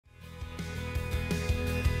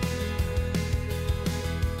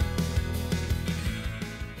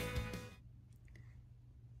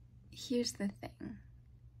here's the thing.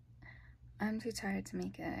 I'm too tired to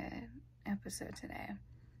make an episode today.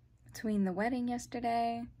 Between the wedding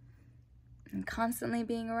yesterday and constantly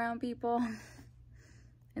being around people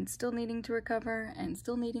and still needing to recover and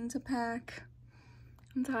still needing to pack,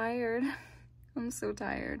 I'm tired. I'm so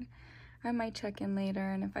tired. I might check in later,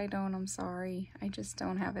 and if I don't, I'm sorry. I just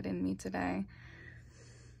don't have it in me today.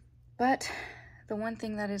 But the one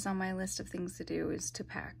thing that is on my list of things to do is to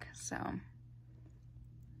pack, so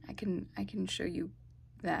I can show you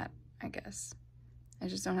that, I guess. I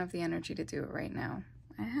just don't have the energy to do it right now.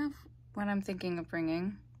 I have what I'm thinking of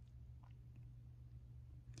bringing.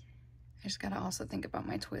 I just gotta also think about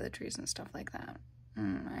my toiletries and stuff like that.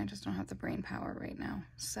 I just don't have the brain power right now.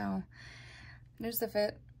 So there's the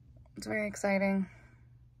fit. It's very exciting.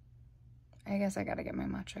 I guess I gotta get my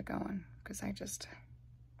matcha going because I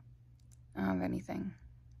don't have anything.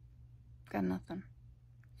 Got nothing.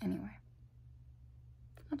 Anyway,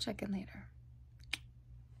 I'll check in later.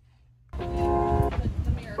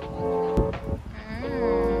 The miracle.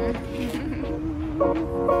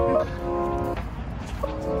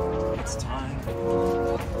 It's time.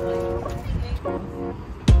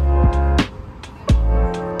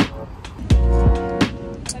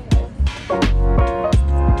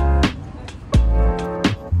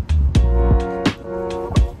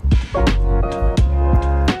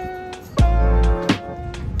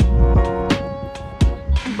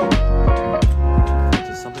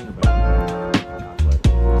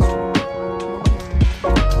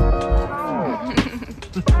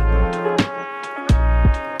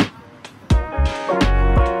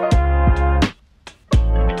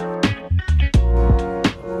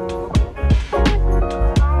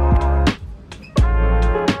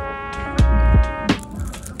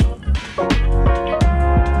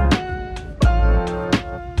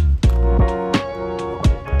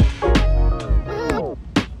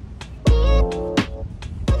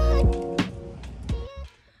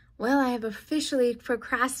 Officially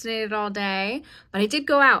procrastinated all day, but I did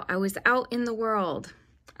go out. I was out in the world.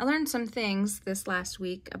 I learned some things this last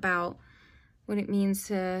week about what it means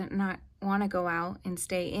to not want to go out and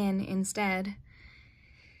stay in instead.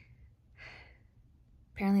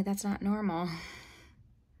 Apparently that's not normal.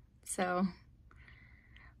 So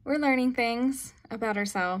we're learning things about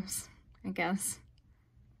ourselves, I guess.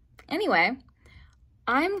 Anyway,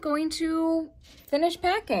 I'm going to finish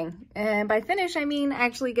packing. And by finish, I mean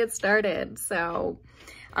actually get started. So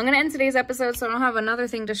I'm going to end today's episode so I don't have another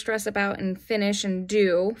thing to stress about and finish and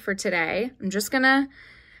do for today. I'm just gonna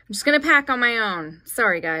pack on my own.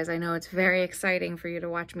 Sorry guys, I know it's very exciting for you to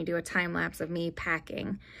watch me do a time lapse of me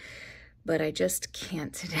packing, but I just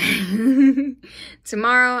can't today.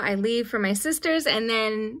 Tomorrow I leave for my sister's, and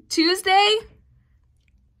then Tuesday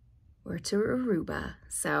we're to Aruba.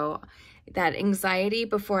 So that anxiety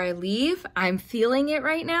before I leave, I'm feeling it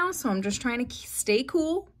right now, so I'm just trying to stay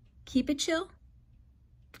cool, keep it chill,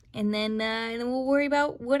 and then we'll worry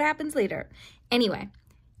about what happens later. Anyway,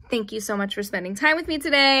 thank you so much for spending time with me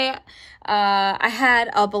today. I had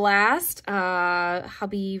a blast.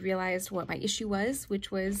 Hubby realized what my issue was,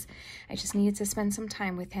 which was I just needed to spend some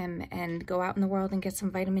time with him and go out in the world and get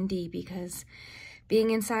some vitamin D, because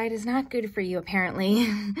being inside is not good for you, apparently,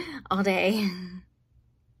 all day.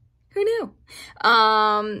 Who knew?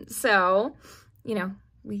 So, you know,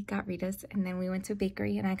 we got Rita's, and then we went to a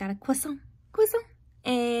bakery, and I got a croissant,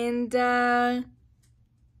 and,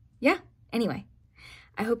 yeah, anyway,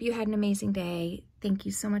 I hope you had an amazing day. Thank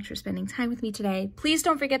you so much for spending time with me today. Please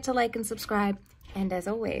don't forget to like and subscribe, and as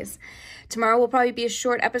always, tomorrow will probably be a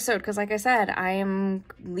short episode, because like I said, I am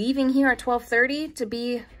leaving here at 12:30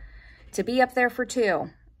 to be up there for 2,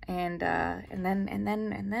 and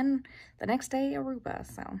then the next day, Aruba,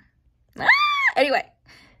 so. Anyway,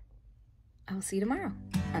 I'll see you tomorrow.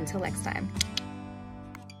 Until next time.